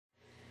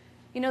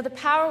You know, the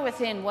power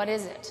within, what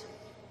is it?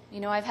 You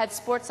know, I've had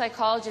sports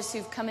psychologists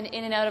who've come in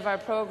and out of our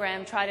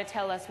program try to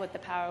tell us what the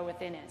power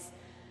within is.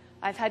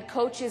 I've had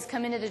coaches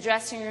come into the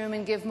dressing room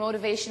and give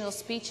motivational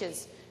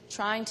speeches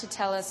trying to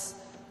tell us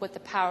what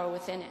the power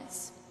within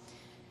is.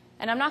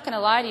 And I'm not going to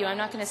lie to you, I'm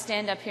not going to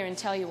stand up here and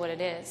tell you what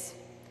it is.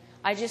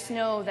 I just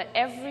know that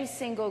every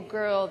single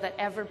girl that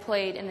ever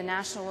played in the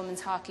National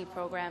Women's Hockey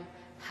program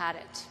had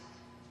it.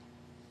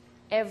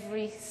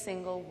 Every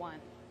single one.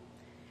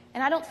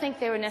 And I don't think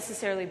they were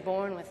necessarily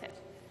born with it,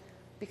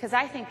 because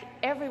I think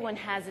everyone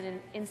has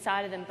it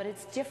inside of them, but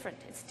it's different.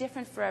 It's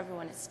different for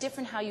everyone. It's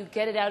different how you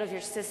get it out of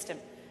your system,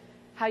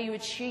 how you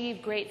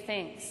achieve great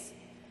things.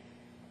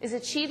 Is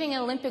achieving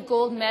an Olympic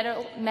gold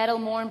medal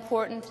more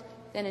important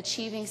than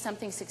achieving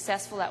something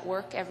successful at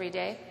work every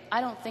day?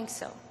 I don't think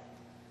so.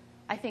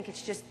 I think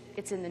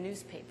it's in the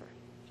newspaper.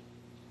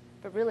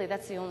 But really,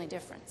 that's the only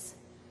difference.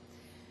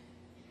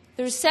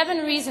 There's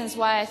 7 reasons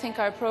why I think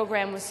our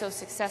program was so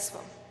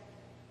successful.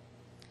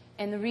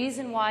 And the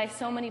reason why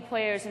so many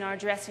players in our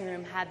dressing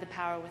room had the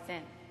power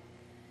within.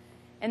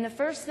 And the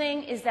first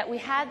thing is that we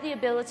had the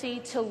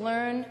ability to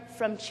learn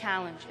from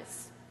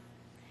challenges.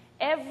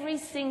 Every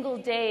single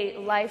day,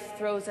 life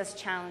throws us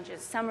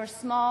challenges. Some are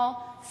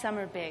small, some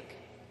are big.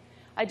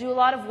 I do a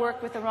lot of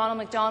work with the Ronald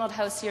McDonald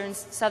House here in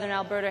southern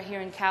Alberta,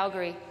 here in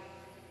Calgary.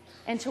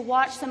 And to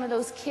watch some of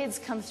those kids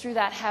come through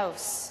that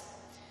house,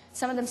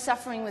 some of them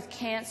suffering with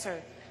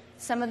cancer,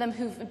 some of them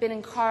who've been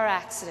in car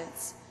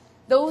accidents,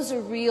 those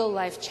are real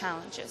life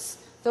challenges.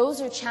 Those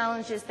are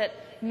challenges that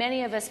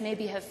many of us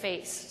maybe have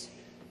faced.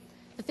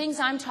 The things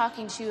I'm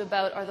talking to you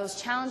about are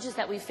those challenges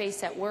that we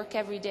face at work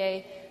every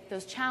day,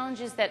 those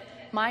challenges that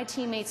my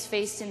teammates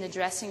faced in the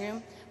dressing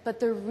room, but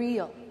they're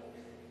real.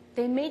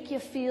 They make you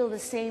feel the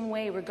same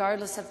way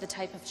regardless of the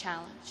type of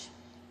challenge.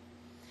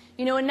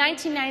 You know, in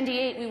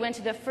 1998, we went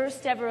to the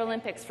first ever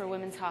Olympics for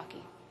women's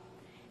hockey.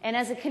 And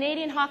as a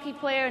Canadian hockey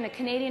player and a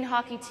Canadian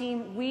hockey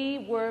team,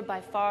 we were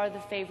by far the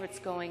favorites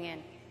going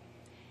in.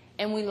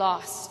 And we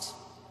lost.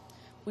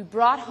 We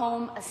brought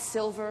home a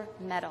silver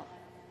medal.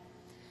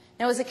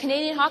 Now, as a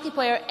Canadian hockey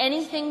player,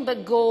 anything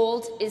but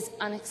gold is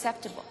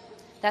unacceptable.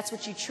 That's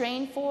what you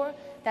train for.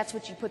 That's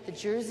what you put the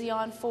jersey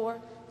on for.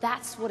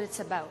 That's what it's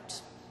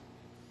about.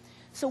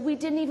 So we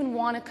didn't even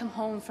want to come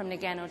home from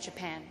Nagano,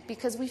 Japan,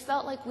 because we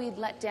felt like we'd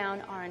let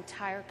down our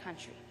entire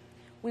country.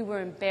 We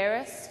were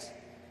embarrassed,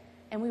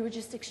 and we were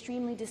just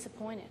extremely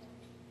disappointed.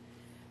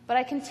 But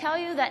I can tell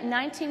you that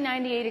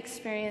 1998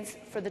 experience,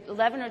 for the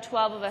 11 or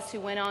 12 of us who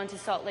went on to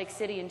Salt Lake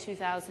City in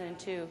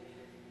 2002,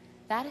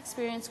 that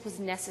experience was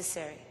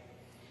necessary,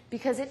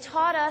 because it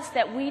taught us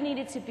that we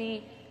needed to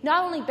be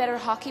not only better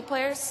hockey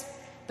players,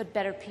 but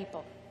better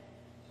people.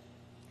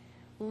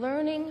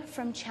 Learning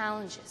from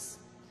challenges.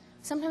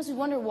 Sometimes we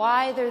wonder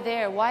why they're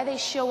there, why they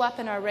show up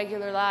in our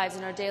regular lives,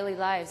 in our daily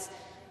lives.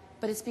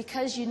 But it's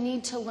because you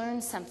need to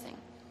learn something.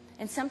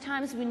 And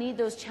sometimes we need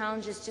those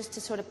challenges just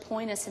to sort of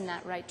point us in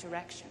that right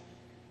direction.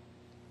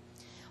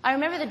 I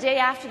remember the day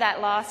after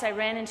that loss, I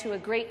ran into a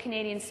great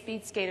Canadian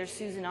speed skater,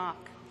 Susan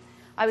Ock.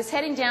 I was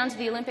heading down to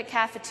the Olympic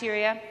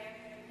cafeteria,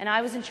 and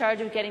I was in charge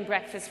of getting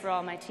breakfast for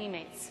all my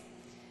teammates.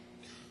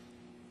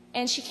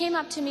 And she came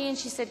up to me and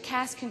she said,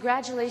 "Cass,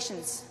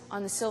 congratulations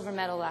on the silver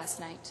medal last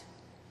night."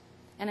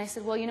 And I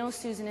said, "Well, you know,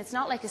 Susan, it's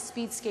not like a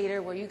speed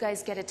skater where you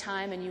guys get a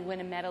time and you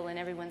win a medal and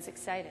everyone's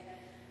excited."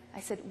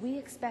 I said, "We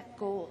expect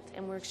gold,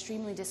 and we're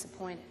extremely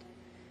disappointed."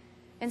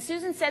 And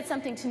Susan said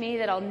something to me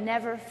that I'll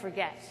never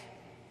forget.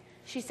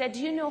 She said, "Do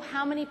you know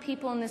how many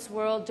people in this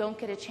world don't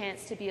get a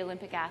chance to be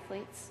Olympic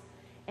athletes?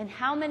 And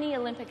how many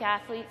Olympic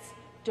athletes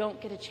don't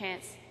get a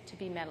chance to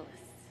be medalists?"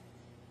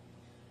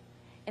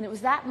 And it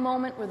was that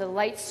moment where the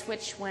light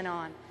switch went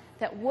on,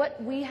 that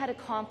what we had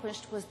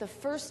accomplished was the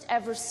first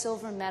ever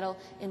silver medal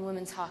in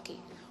women's hockey.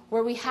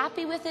 Were we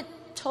happy with it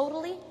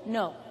totally?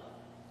 No.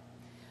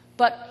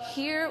 But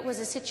here was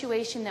a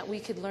situation that we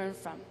could learn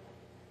from.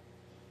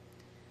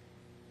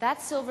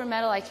 That silver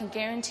medal, I can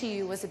guarantee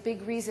you, was a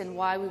big reason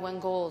why we won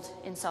gold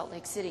in Salt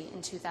Lake City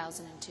in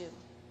 2002.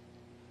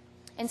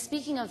 And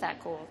speaking of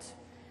that gold,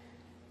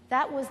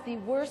 that was the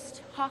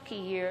worst hockey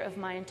year of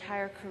my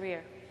entire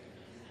career.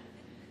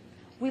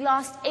 We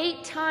lost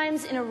 8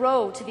 times in a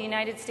row to the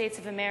United States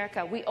of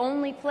America. We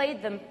only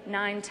played them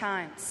 9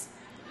 times.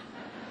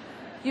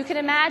 You can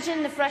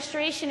imagine the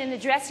frustration in the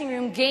dressing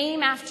room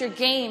game after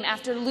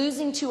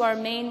losing to our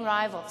main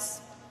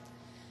rivals.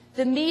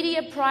 The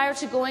media prior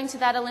to going to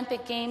that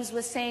Olympic Games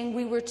was saying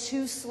we were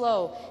too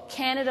slow.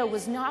 Canada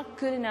was not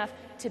good enough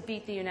to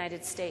beat the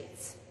United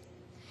States.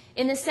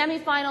 In the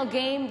semifinal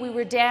game, we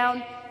were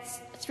down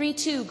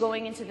 3-2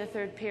 going into the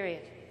 3rd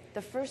period.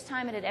 The first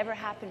time it had ever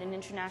happened in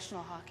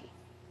international hockey,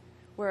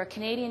 where a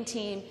Canadian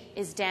team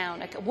is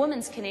down, a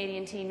women's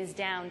Canadian team is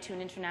down to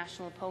an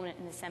international opponent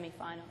in the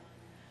semifinal.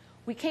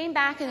 We came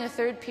back in the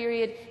 3rd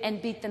period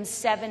and beat them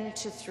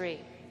 7-3.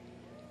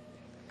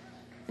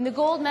 In the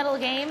gold medal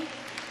game,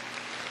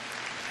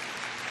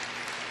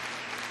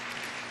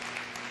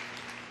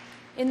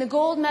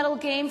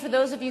 for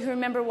those of you who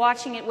remember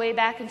watching it way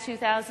back in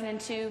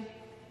 2002,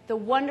 the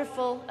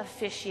wonderful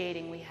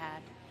officiating we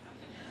had.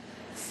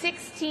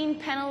 16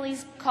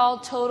 penalties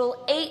called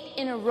total, 8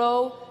 in a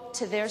row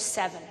to their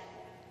 7.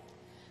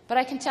 But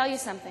I can tell you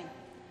something.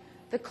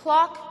 The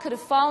clock could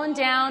have fallen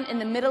down in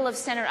the middle of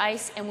center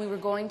ice and we were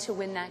going to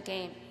win that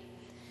game.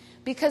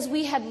 Because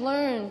we had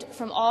learned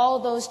from all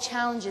those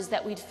challenges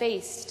that we'd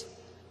faced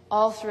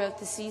all throughout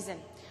the season.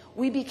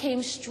 We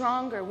became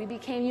stronger. We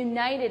became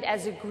united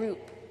as a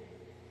group.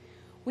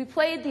 We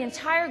played the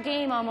entire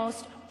game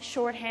almost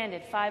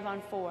shorthanded,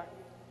 5-on-4.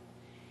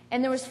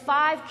 And there was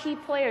 5 key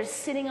players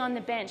sitting on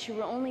the bench who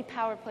were only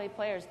power play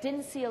players,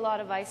 didn't see a lot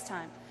of ice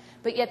time.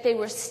 But yet they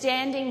were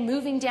standing,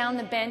 moving down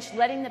the bench,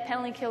 letting the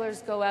penalty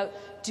killers go out,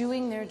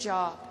 doing their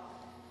job.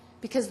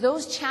 Because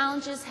those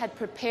challenges had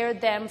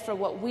prepared them for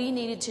what we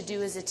needed to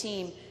do as a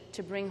team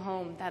to bring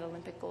home that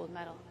Olympic gold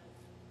medal.